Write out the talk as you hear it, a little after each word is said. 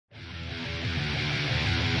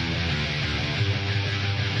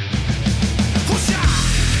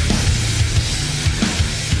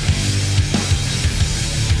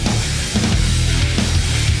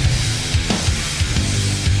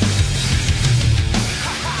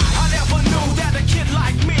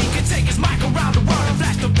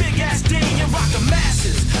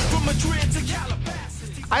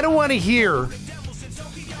want to hear,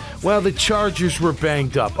 well, the Chargers were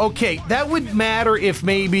banged up. Okay, that would matter if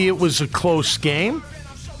maybe it was a close game.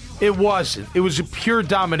 It wasn't. It was a pure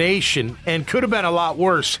domination and could have been a lot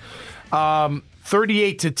worse.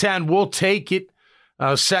 38-10, we'll take it.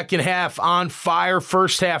 Second half on fire.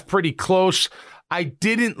 First half pretty close. I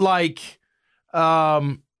didn't like the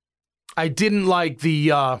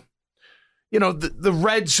the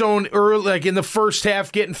red zone early, like in the first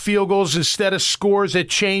half, getting field goals instead of scores. It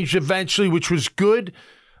changed eventually, which was good.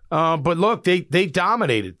 But look, they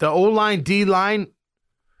dominated. The O-line, D-line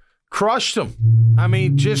crushed them. I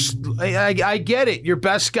mean, I get it. Your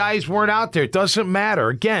best guys weren't out there. It doesn't matter.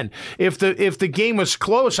 Again, if the game was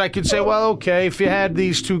close, I could say, well, okay, if you had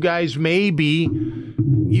these two guys, maybe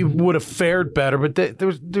you would have fared better. But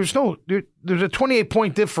there's a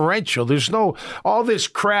 28-point differential. There's no all this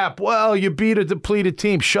crap. Well, you beat a depleted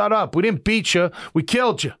team. Shut up. We didn't beat you. We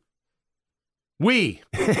killed you.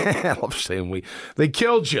 I love saying we. They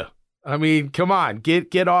killed you. I mean, come on,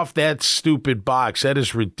 get off that stupid box. That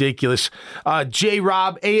is ridiculous.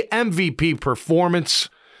 J-Rob, a MVP performance.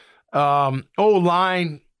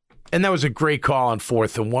 O-line, and that was a great call on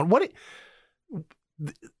 4th and 1.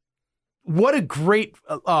 What a great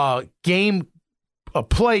game, a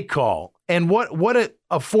play call, and what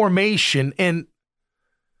a formation. And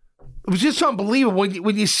it was just unbelievable.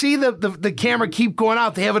 When you see the camera keep going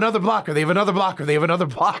out, they have another blocker. They have another blocker. They have another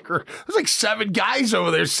blocker. There's like 7 guys over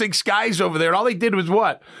there, 6 guys over there. And all they did was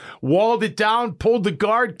what? Walled it down, pulled the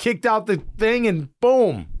guard, kicked out the thing, and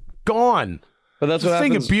boom, gone. But that's what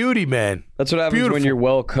happens. Thing of beauty, man. That's what happens when you're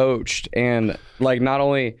well coached and like not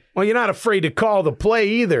only. Well, you're not afraid to call the play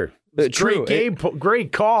either. True.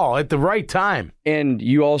 Great call at the right time. And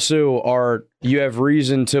you also you have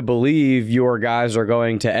reason to believe your guys are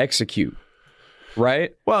going to execute,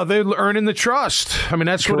 right? Well, they're earning the trust. I mean,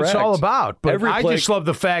 that's what it's all about. But I just love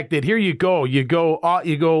the fact that here you go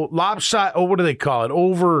lopside. Oh, what do they call it?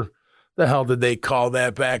 Over the hell did they call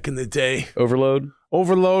that back in the day?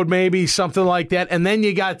 Overload, maybe something like that. And then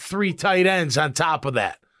you got 3 tight ends on top of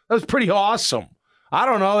that. That was pretty awesome. I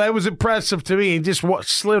don't know. That was impressive to me. He just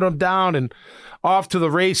slid them down and off to the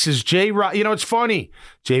races. J-Rob, it's funny.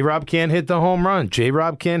 J-Rob can't hit the home run.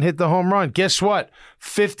 Guess what?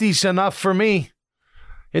 50's enough for me.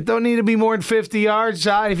 It don't need to be more than 50 yards.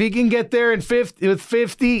 If he can get there with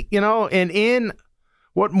 50, and in,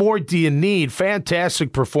 what more do you need?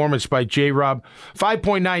 Fantastic performance by J-Rob.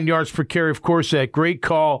 5.9 yards per carry, of course, that great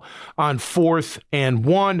call on 4th and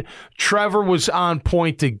 1. Trevor was on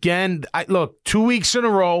point again. Look, 2 weeks in a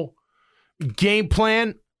row, game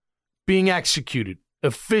plan being executed.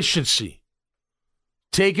 Efficiency.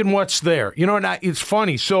 Taking what's there. It's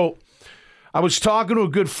funny. So I was talking to a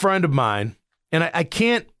good friend of mine, and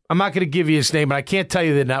I'm not going to give you his name, and I can't tell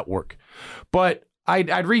you the network, but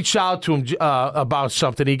I'd reach out to him about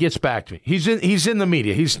something. He gets back to me. He's in the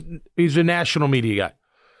media. He's a national media guy.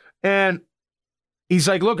 And he's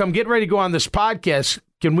like, look, I'm getting ready to go on this podcast.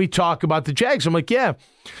 Can we talk about the Jags? I'm like, yeah.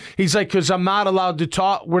 He's like, because I'm not allowed to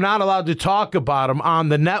talk. We're not allowed to talk about them on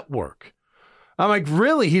the network. I'm like,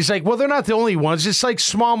 really? He's like, well, they're not the only ones. It's like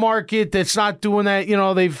small market that's not doing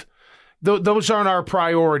that. Those aren't our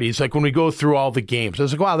priorities, like when we go through all the games. I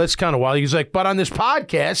was like, wow, that's kind of wild. He's like, but on this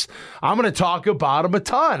podcast, I'm going to talk about them a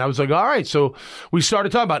ton. I was like, all right. So we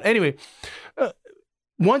started talking about it. Anyway,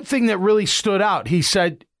 one thing that really stood out, he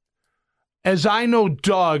said, as I know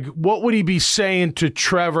Doug, what would he be saying to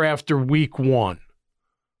Trevor after week 1?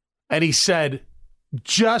 And he said,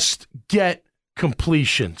 just get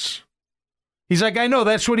completions. He's like, I know,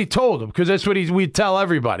 that's what he told him, because that's what we'd tell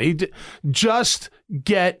everybody. Just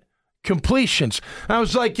get completions. And I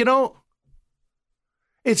was like,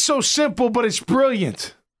 it's so simple, but it's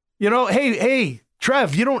brilliant. Hey,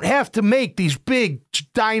 Trev, you don't have to make these big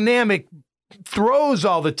dynamic throws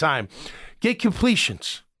all the time. Get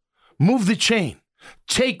completions. Move the chain.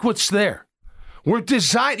 Take what's there. You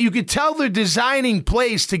could tell they're designing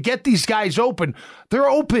plays to get these guys open. They're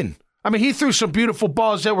open. I mean, he threw some beautiful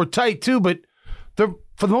balls that were tight too, but for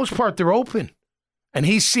the most part, they're open. And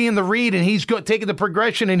he's seeing the read, and he's taking the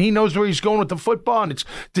progression, and he knows where he's going with the football, and it's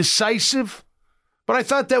decisive. But I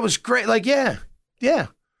thought that was great. Like, yeah. Hey,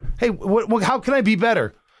 how can I be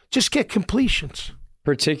better? Just get completions.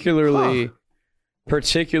 Particularly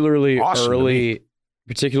awesome early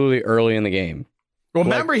in the game. Well,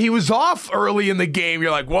 remember, he was off early in the game.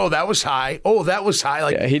 You're like, whoa, that was high. Oh, that was high.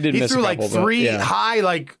 Like, yeah, he threw like 3 high,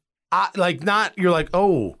 like not. You're like,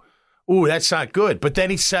 oh, that's not good. But then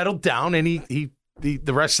he settled down, and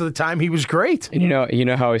the rest of the time he was great. And you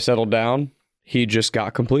know how he settled down? He just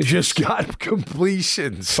got completions. Just got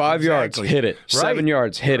completions. 5 yards, hit it. 7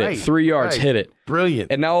 yards, hit it. 3 yards, hit it. Brilliant.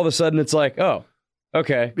 And now all of a sudden it's like, oh,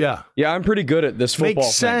 okay. Yeah, I'm pretty good at this football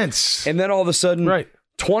Makes sense. And then all of a sudden,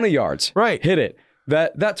 20 yards, hit it.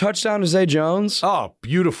 That touchdown to Zay Jones. Oh,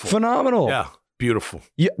 beautiful. Phenomenal. Yeah, beautiful.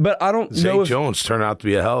 Yeah, but I don't know if Zay Jones turned out to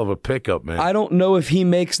be a hell of a pickup, man. I don't know if he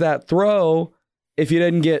makes that throw if he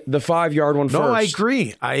didn't get the 5 yard one first. No, I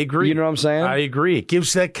agree. You know what I'm saying? I agree. It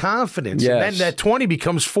gives that confidence. Yes. And then that 20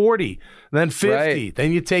 becomes 40, then 50. Right.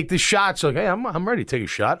 Then you take the shot. So, hey, I'm ready to take a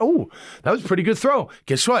shot. Oh, that was a pretty good throw.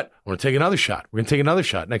 Guess what? We're going to take another shot. We're going to take another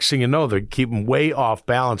shot. Next thing you know, they're keeping way off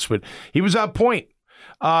balance. But he was on point.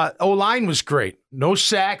 O-line was great. No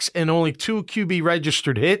sacks and only 2 QB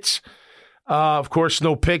registered hits. Of course,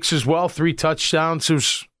 no picks as well. 3 touchdowns. It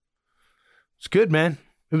was good, man.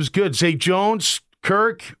 It was good. Zay Jones,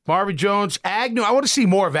 Kirk, Marvin Jones, Agnew. I want to see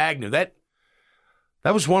more of Agnew. That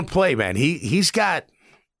was one play, man. He's got.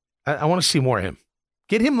 I want to see more of him.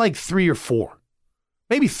 Get him like 3 or 4,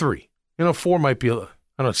 maybe 3. 4 might be.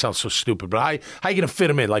 I know it sounds so stupid, but how are you going to fit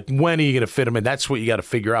him in? Like, when are you going to fit him in? That's what you got to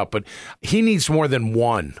figure out. But he needs more than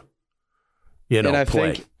one. And I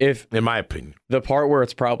think in my opinion, the part where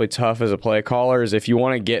it's probably tough as a play caller is if you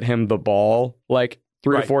want to get him the ball like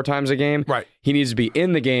 3 or 4 times a game, he needs to be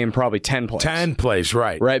in the game probably 10 plays. 10 plays,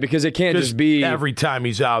 right. Right, because it can't just be every time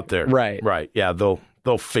he's out there. Right. Right. Yeah,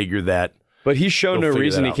 they'll figure that. But he's shown no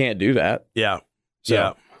reason he can't do that. Yeah.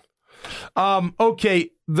 So. Yeah. Okay,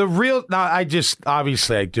 I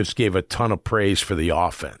just gave a ton of praise for the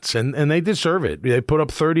offense, and they deserve it. They put up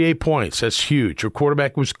 38 points. That's huge. Your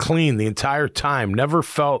quarterback was clean the entire time, never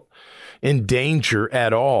felt in danger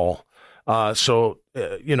at all. So,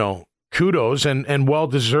 kudos and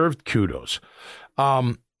well-deserved kudos.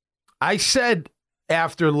 I said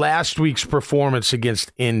after last week's performance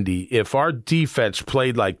against Indy, if our defense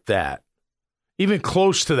played like that, even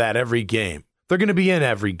close to that every game, they're going to be in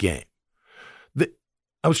every game.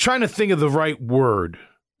 I was trying to think of the right word,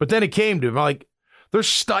 but then it came to me, like, they're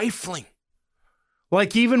stifling.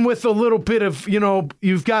 Like, even with a little bit of,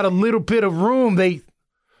 you've got a little bit of room,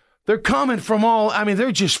 they're coming from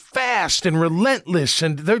they're just fast and relentless,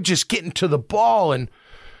 and they're just getting to the ball. And,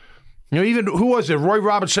 even, who was it? Roy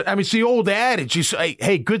Robinson. It's the old adage. You say,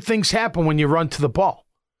 hey, good things happen when you run to the ball.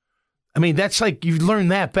 That's like, you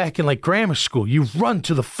learned that back in, like, grammar school. You run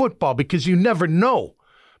to the football because you never know.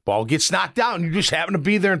 Ball gets knocked out, and you just happen to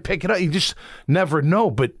be there and pick it up. You just never know.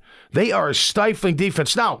 But they are a stifling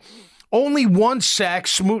defense. Now, only 1 sack,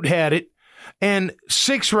 Smoot had it, and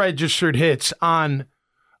 6 registered hits on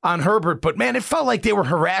Herbert. But, man, it felt like they were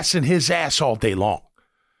harassing his ass all day long.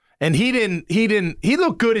 And he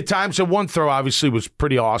looked good at times. The one throw, obviously, was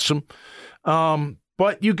pretty awesome.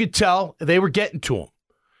 But you could tell they were getting to him.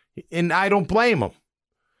 And I don't blame them.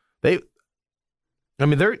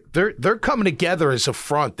 They're coming together as a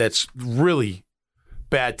front that's really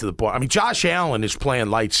bad to the ball. Josh Allen is playing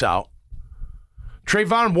lights out.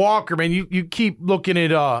 Trayvon Walker, man, you keep looking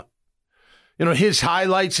at his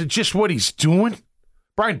highlights and just what he's doing.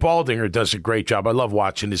 Brian Baldinger does a great job. I love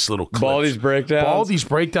watching his little clips. Baldy's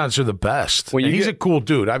breakdowns are the best. He's a cool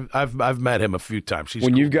dude. I've met him a few times. He's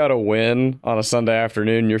when cool. You've got a win on a Sunday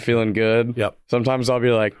afternoon, you're feeling good. Yep. Sometimes I'll be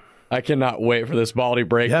like, I cannot wait for this Baldy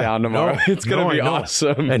breakdown tomorrow. It's going to be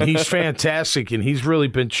awesome. And he's fantastic, and he's really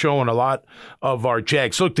been showing a lot of our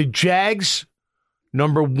Jags. Look, the Jags,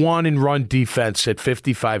 number 1 in run defense at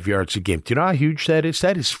 55 yards a game. Do you know how huge that is?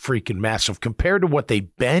 That is freaking massive compared to what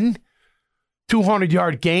they've been.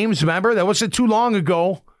 200-yard games, remember? That wasn't too long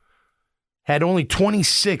ago. Had only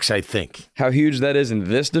 26, I think. How huge that is in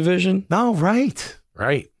this division? No, right.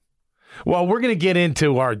 Well, we're going to get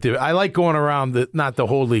into I like going around, not the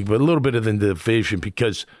whole league, but a little bit of the division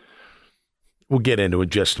because we'll get into it in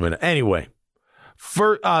just a minute. Anyway,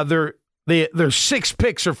 their 6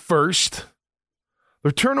 picks are first.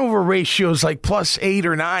 Their turnover ratio is like +8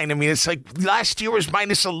 or 9. It's like last year was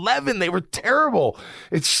 -11. They were terrible.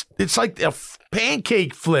 It's like a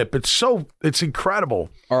pancake flip. It's incredible.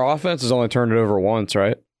 Our offense has only turned it over once,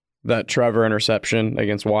 right? That Trevor interception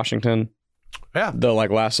against Washington. Yeah. The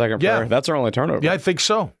last second prayer. That's our only turnover. Yeah, I think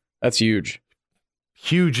so. That's huge.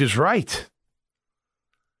 Huge is right.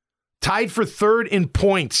 Tied for 3rd in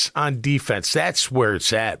points on defense. That's where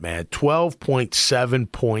it's at, man.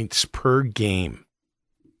 12.7 points per game.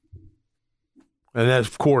 And then,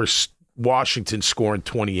 of course, Washington scoring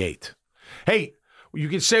 28. Hey, you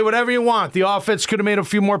can say whatever you want. The offense could have made a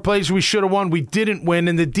few more plays. We should have won. We didn't win,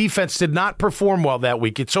 and the defense did not perform well that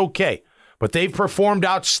week. It's okay. But they've performed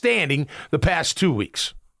outstanding the past 2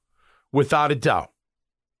 weeks, without a doubt.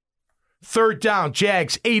 3rd down,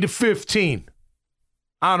 Jags 8 of 15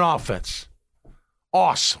 on offense.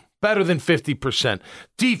 Awesome. Better than 50%.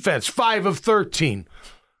 Defense, 5 of 13.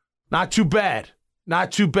 Not too bad.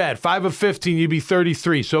 Not too bad. 5 of 15, you'd be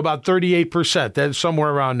 33. So about 38%. That's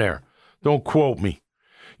somewhere around there. Don't quote me.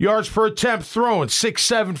 Yards per attempt thrown,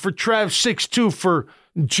 6.7 for Trev, 6.2 for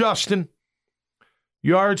Justin.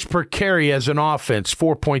 Yards per carry as an offense,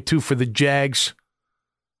 4.2 for the Jags.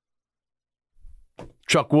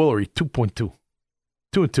 Chuck Woolery, 2.2.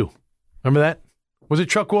 2-2. Remember that? Was it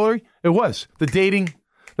Chuck Woolery? It was. The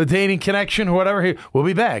dating connection or whatever. We'll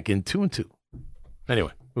be back in 2-2.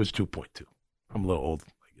 Anyway, it was 2.2. I'm a little old,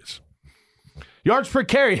 I guess. Yards per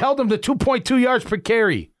carry. Held him to 2.2 yards per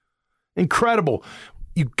carry. Incredible.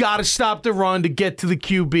 You got to stop the run to get to the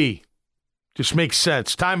QB. Just makes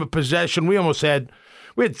sense. Time of possession, we had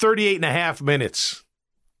 38 and a half minutes.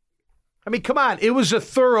 I mean, come on. It was a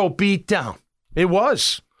thorough beatdown. It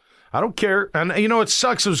was. I don't care. And, it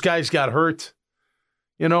sucks those guys got hurt.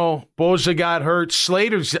 Bosa got hurt.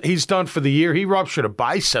 Slater's, he's done for the year. He ruptured a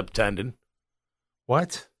bicep tendon.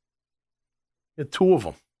 What? Two of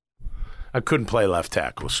them. I couldn't play left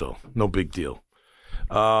tackle, so no big deal.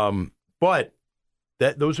 But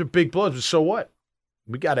those are big blows. But so what?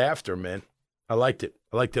 We got after him, man. I liked it.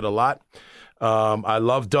 I liked it a lot. I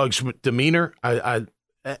love Doug's demeanor.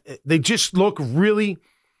 They just look really,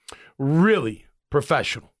 really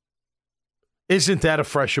professional. Isn't that a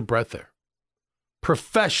fresh of breath there?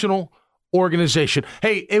 Professional organization.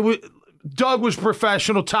 Hey, Doug was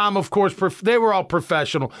professional. Tom, of course, they were all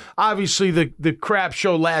professional. Obviously, the crap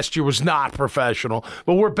show last year was not professional,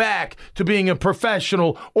 but we're back to being a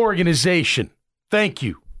professional organization. Thank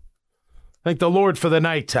you. Thank the Lord for the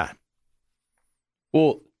nighttime.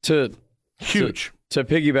 Well, huge. To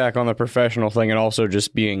piggyback on the professional thing and also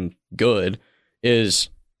just being good is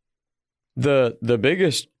the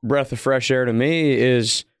biggest breath of fresh air to me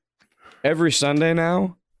is every Sunday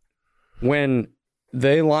now when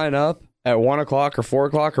they line up at 1 o'clock or 4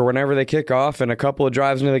 o'clock or whenever they kick off and a couple of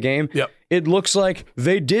drives into the game, It looks like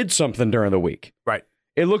they did something during the week. Right.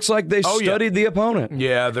 It looks like they studied the opponent.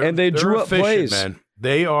 Yeah, they drew up plays. Man.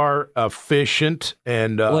 They are efficient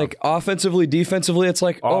and like offensively, defensively, it's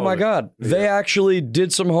like, oh my God, they actually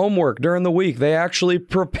did some homework during the week. They actually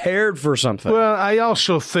prepared for something. Well, I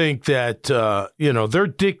also think that they're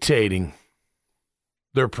dictating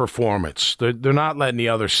their performance. They're not letting the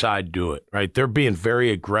other side do it, right? They're being very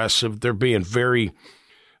aggressive. They're being very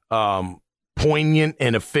poignant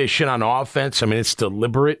and efficient on offense. I mean, it's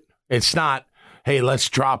deliberate. It's not, hey, let's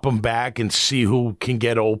drop them back and see who can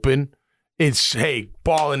get open. It's, hey,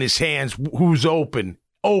 ball in his hands, who's open?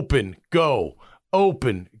 Open, go.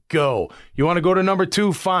 Open, go. You want to go to number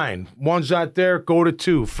 2? Fine. One's not there, go to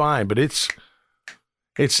 2. Fine. But it's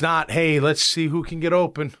not, hey, let's see who can get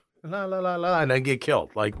open. La, la, la, la, and then get killed.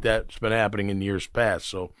 Like that's been happening in years past.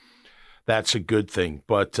 So that's a good thing.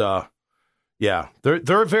 But, yeah,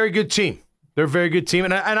 they're a very good team. They're a very good team.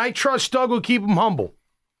 And I trust Doug will keep them humble.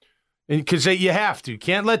 Because you have to. You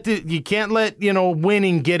can't let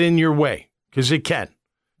winning get in your way. Because it can.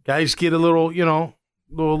 Guys get a little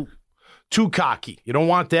too cocky. You don't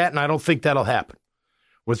want that, and I don't think that'll happen,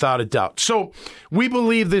 without a doubt. So we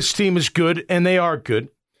believe this team is good, and they are good.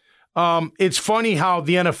 It's funny how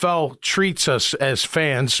the NFL treats us as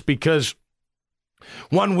fans because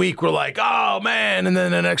one week we're like, oh, man, and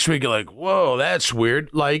then the next week you're like, whoa, that's weird.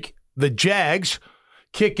 Like the Jags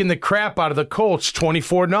kicking the crap out of the Colts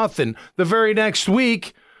 24-0. The very next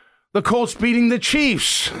week, the Colts beating the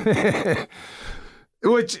Chiefs,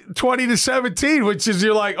 which 20-17, which is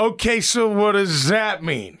you're like, okay, so what does that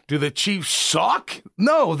mean? Do the Chiefs suck?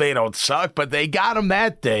 No, they don't suck, but they got them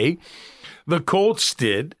that day. The Colts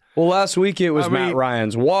did. Well, last week it was Matt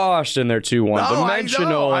Ryan's washed and they're 2-1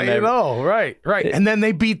 dimensional. I know, right. And then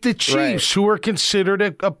they beat the Chiefs, who are considered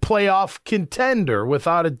a playoff contender,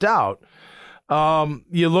 without a doubt.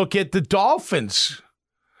 You look at the Dolphins.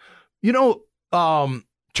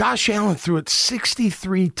 Josh Allen threw it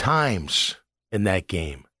 63 times in that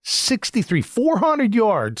game. 63, 400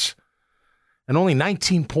 yards, and only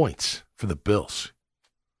 19 points for the Bills.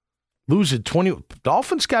 Losing 20.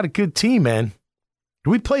 Dolphins got a good team, man. Do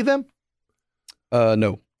we play them?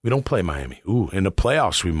 No. We don't play Miami. Ooh, in the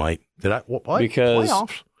playoffs we might. Did I? What? Because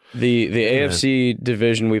playoffs? The AFC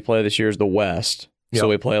division we play this year is the West. Yep. So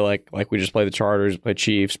we play like we just play the Chargers, play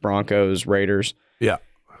Chiefs, Broncos, Raiders. Yeah.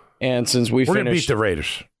 And since we're going to beat the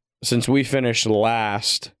Raiders. Since we finished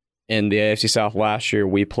last in the AFC South last year,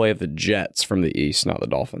 we play the Jets from the East, not the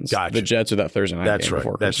Dolphins. Gotcha. The Jets are that Thursday night game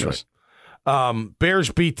before Christmas. That's right.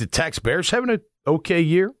 Bears beat the Texans. Bears having an okay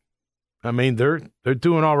year. I mean, they're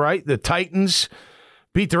doing all right. The Titans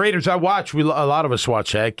beat the Raiders. A lot of us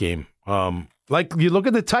watched that game. Like, you look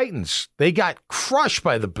at the Titans. They got crushed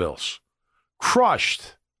by the Bills.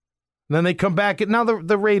 Crushed. And then they come back. And now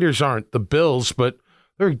the Raiders aren't the Bills, but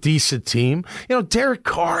they're a decent team. Derek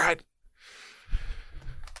Carr,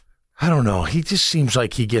 I don't know. He just seems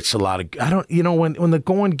like he gets a lot of... when the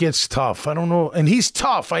going gets tough, I don't know. And he's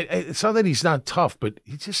tough. It's not that he's not tough, but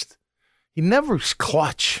he never's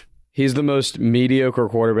clutch. He's the most mediocre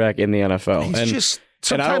quarterback in the NFL.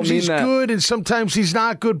 Sometimes he's good and sometimes he's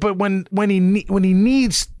not good. But when he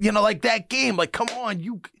needs, like that game, like, come on,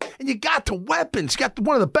 you got the weapons. You got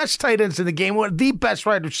one of the best tight ends in the game, one of the best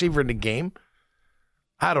wide receiver in the game.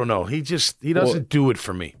 I don't know. He doesn't do it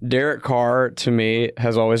for me. Derek Carr, to me,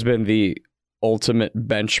 has always been the ultimate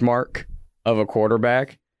benchmark of a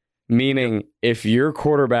quarterback, meaning if your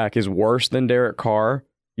quarterback is worse than Derek Carr,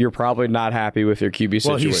 you're probably not happy with your QB situation.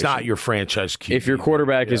 Well, he's not your franchise QB. If your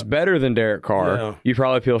quarterback is better than Derek Carr, you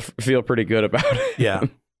probably feel pretty good about it.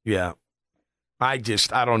 Yeah. I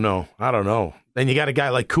don't know. Then you got a guy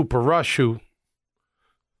like Cooper Rush who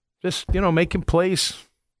just, making plays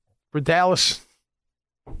for Dallas.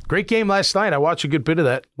 Great game last night. I watched a good bit of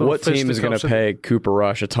that. What team is going to pay Cooper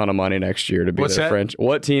Rush a ton of money next year to be their French?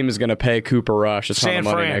 What team is going to pay Cooper Rush a ton of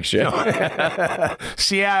money next year?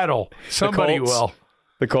 Seattle. Somebody will.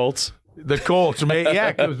 The Colts. The Colts.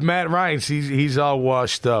 Yeah, because Matt Ryan's, he's all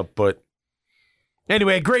washed up. But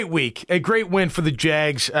anyway, a great week. A great win for the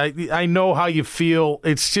Jags. I know how you feel.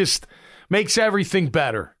 It's just makes everything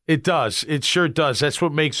better. It does. It sure does. That's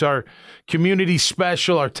what makes our community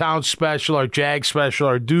special, our town special, our Jag special,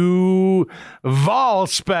 our Duval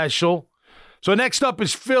special. So next up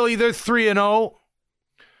is Philly. They're 3-0.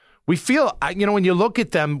 We feel, when you look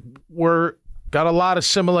at them, we're got a lot of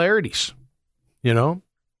similarities.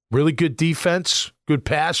 Really good defense, good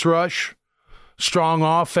pass rush, strong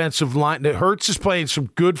offensive line. Hurts is playing some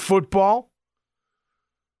good football.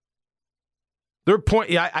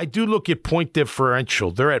 I do look at point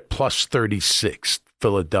differential. They're at plus 36.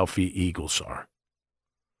 Philadelphia Eagles are.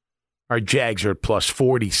 Our Jags are at plus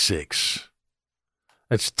 46.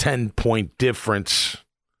 That's 10-point difference.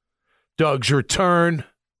 Doug's return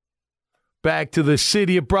back to the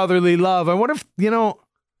city of brotherly love. I wonder if,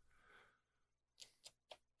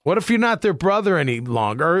 what if you're not their brother any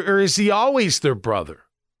longer? Or is he always their brother?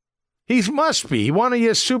 He must be. He won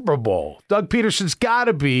a Super Bowl. Doug Peterson's got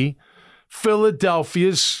to be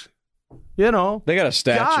Philadelphia's, They got a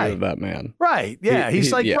statue of that man. Right. Yeah.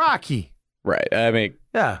 He's like Rocky. Right. I mean,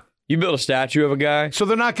 you build a statue of a guy. So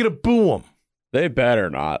they're not going to boo him. They better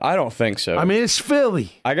not. I don't think so. I mean, it's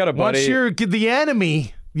Philly. I got a buddy. Once you're the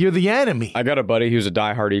enemy, you're the enemy. I got a buddy who's a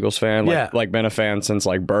diehard Eagles fan, like been a fan since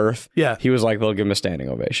birth. Yeah. He was like, they'll give him a standing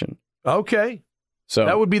ovation. Okay. So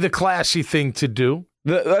that would be the classy thing to do.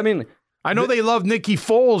 I know they love Nicky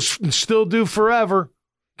Foles and still do forever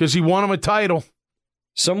because he won him a title.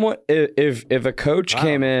 Somewhat, if a coach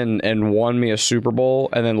came in and won me a Super Bowl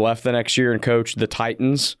and then left the next year and coached the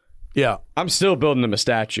Titans, I'm still building him a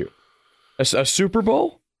statue. A Super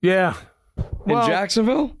Bowl? Yeah. In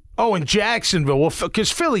Jacksonville? Oh, in Jacksonville. Well,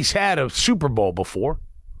 because Philly's had a Super Bowl before.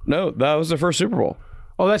 No, that was their first Super Bowl.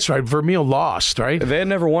 Oh, that's right. Vermeil lost, right? They had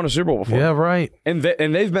never won a Super Bowl before. Yeah, right. And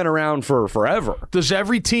they've been around for forever. Does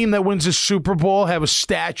every team that wins a Super Bowl have a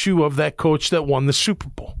statue of that coach that won the Super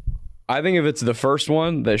Bowl? I think if it's the first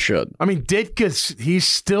one, they should. I mean, Ditka's, he's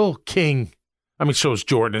still king. I mean, so is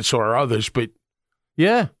Jordan and so are others, but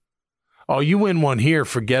yeah. Oh, you win one here,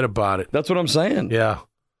 forget about it. That's what I'm saying. Yeah.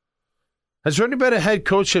 Has there anybody head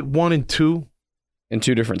coach at 1 and 2? In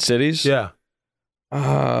 2 different cities? Yeah.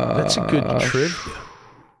 That's a good trivia.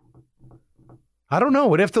 I don't know.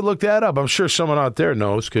 We'd have to look that up. I'm sure someone out there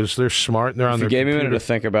knows because they're smart and they're on their computer. If you gave me a minute to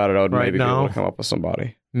think about it, I would maybe be able to come up with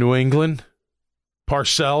somebody. New England,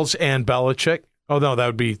 Parcells, and Belichick. Oh, no,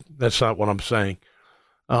 that's not what I'm saying.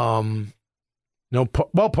 No,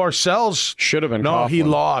 Parcells should have been. No, Coughlin.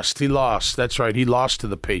 He lost. That's right. He lost to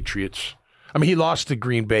the Patriots. I mean, he lost to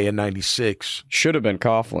Green Bay in '96. Should have been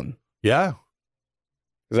Coughlin. Yeah,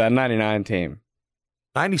 because that '99 team.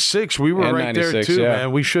 96, we were right there too,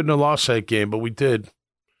 man. We shouldn't have lost that game, but we did.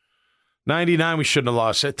 99, we shouldn't have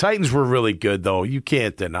lost that. Titans were really good, though. You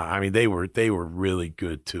can't deny. I mean, they were really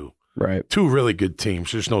good too. Right. 2 really good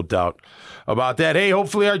teams. There's no doubt about that. Hey,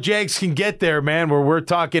 hopefully our Jags can get there, man, where we're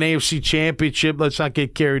talking AFC Championship. Let's not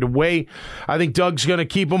get carried away. I think Doug's going to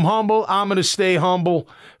keep them humble. I'm going to stay humble.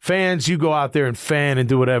 Fans, you go out there and fan and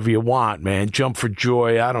do whatever you want, man. Jump for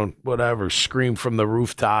joy. Scream from the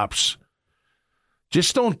rooftops.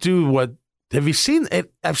 Just don't do what... Have you seen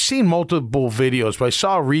it? I've seen multiple videos, but I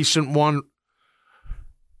saw a recent one.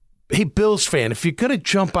 Hey, Bills fan, if you're going to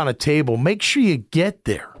jump on a table, make sure you get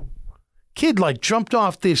there. Kid, like, jumped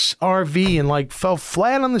off this RV and, like, fell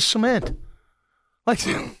flat on the cement. Like,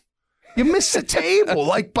 you missed the table,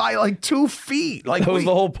 like, by, like, 2 feet. Like, that was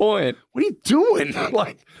the whole point. What are you doing?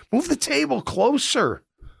 Like, move the table closer.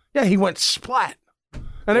 Yeah, he went splat. And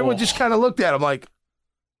everyone just kind of looked at him like,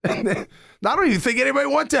 I don't even think anybody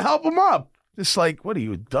wanted to help him up. Just like, what are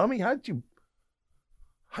you, a dummy? How'd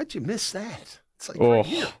you miss that? It's like right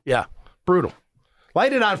here. Yeah, brutal.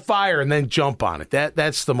 Light it on fire and then jump on it.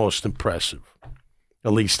 That's the most impressive,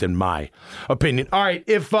 at least in my opinion. All right,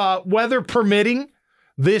 if weather permitting,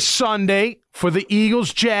 this Sunday for the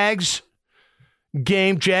Eagles-Jags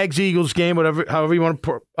game, Jags-Eagles game, however you want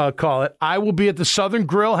to call it, I will be at the Southern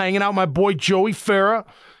Grill hanging out with my boy Joey Farah.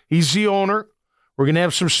 He's the owner. We're going to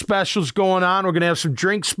have some specials going on. We're going to have some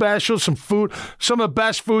drink specials, some food, some of the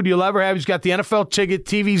best food you'll ever have. He's got the NFL ticket,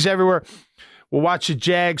 TVs everywhere. We'll watch the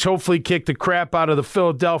Jags hopefully kick the crap out of the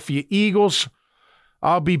Philadelphia Eagles.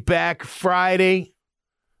 I'll be back Friday,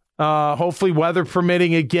 hopefully weather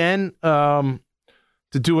permitting again, to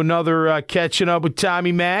do another catching up with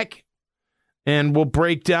Tommy Mack. And we'll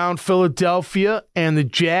break down Philadelphia and the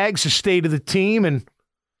Jags, the state of the team, and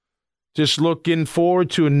just looking forward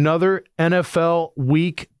to another NFL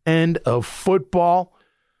weekend of football.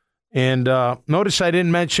 And notice I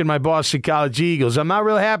didn't mention my Boston College Eagles. I'm not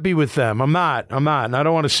really happy with them. I'm not. And I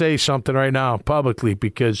don't want to say something right now publicly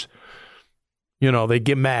because, they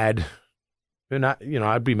get mad. And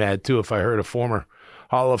I'd be mad too if I heard a former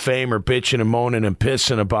Hall of Famer bitching and moaning and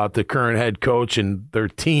pissing about the current head coach and their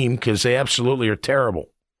team because they absolutely are terrible.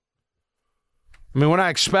 I mean, we're not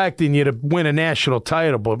expecting you to win a national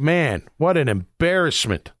title, but, man, what an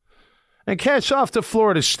embarrassment. And catch off to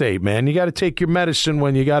Florida State, man. You got to take your medicine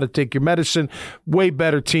when you got to take your medicine. Way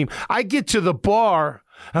better team. I get to the bar,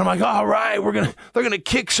 and I'm like, all right, they're gonna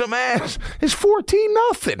kick some ass. It's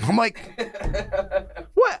 14-0. I'm like,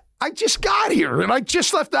 what? I just got here, and I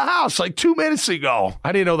just left the house like 2 minutes ago.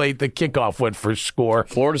 I didn't know the kickoff went for score.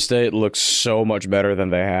 Florida State looks so much better than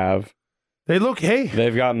they have. They've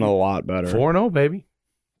gotten a lot better. 4-0, baby.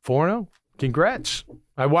 4-0. Congrats.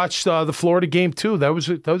 I watched the Florida game, too. That was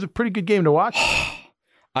a pretty good game to watch.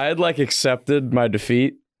 I had, accepted my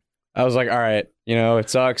defeat. I was like, all right, it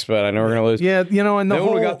sucks, but I know we're going to lose. Yeah, and then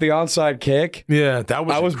when we got the onside kick, I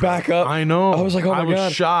was back up. I know. I was like, oh, my God. I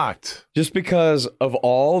was shocked. Just because of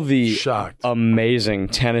all the amazing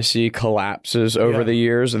Tennessee collapses over the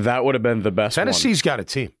years, that would have been the best Tennessee's got a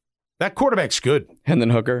team. That quarterback's good. Hendon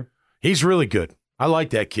Hooker. He's really good. I like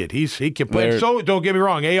that kid. He can play. So don't get me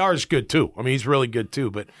wrong, AR is good too. I mean, he's really good too.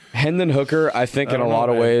 But Hendon Hooker, I think, in a lot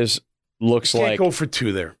of ways, looks like go for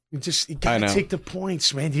 2 there. You gotta take the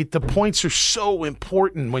points, man. The points are so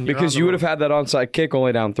important when you're because you would have had that onside kick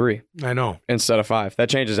only down 3. I know, instead of 5. That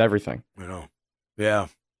changes everything. I know. Yeah.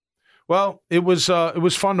 Well, it was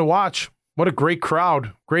fun to watch. What a great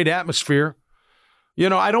crowd, great atmosphere.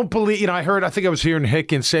 I don't believe. I think I was hearing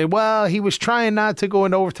Hickens say, "Well, he was trying not to go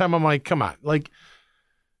into overtime." I'm like, come on,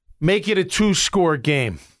 make it a 2-score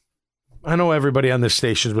game. I know everybody on this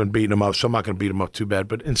station's been beating them up, so I'm not going to beat them up too bad.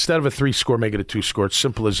 But instead of a 3-score, make it a 2-score. It's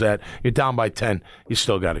simple as that. You're down by 10. You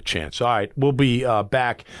still got a chance. All right, we'll be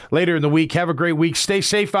back later in the week. Have a great week. Stay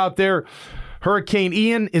safe out there. Hurricane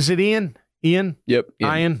Ian. Is it Ian? Ian? Yep.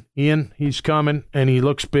 Ian. He's coming, and he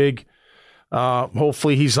looks big.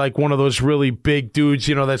 Hopefully he's like one of those really big dudes,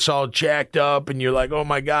 that's all jacked up, and you're like, oh,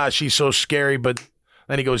 my gosh, he's so scary. But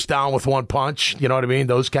then he goes down with one punch. You know what I mean?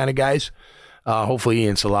 Those kind of guys. Hopefully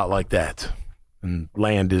Ian's a lot like that. And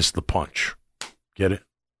land is the punch. Get it?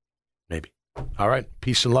 Maybe. All right.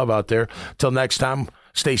 Peace and love out there. Till next time,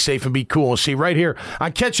 stay safe and be cool. We'll see you right here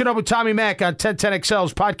on Catching Up with Tommy Mack on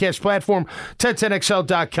 1010XL's podcast platform,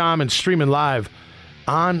 1010XL.com, and streaming live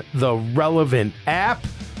on the relevant app.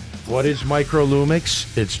 What is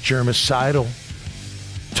Microlumix? It's germicidal.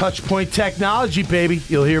 Touchpoint technology, baby.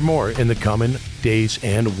 You'll hear more in the coming days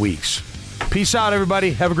and weeks. Peace out,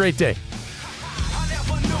 everybody. Have a great day. I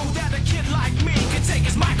never knew that a kid like me could take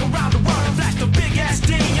his mic around the world and flash the big ass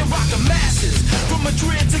D and rock the masses from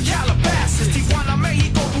Madrid to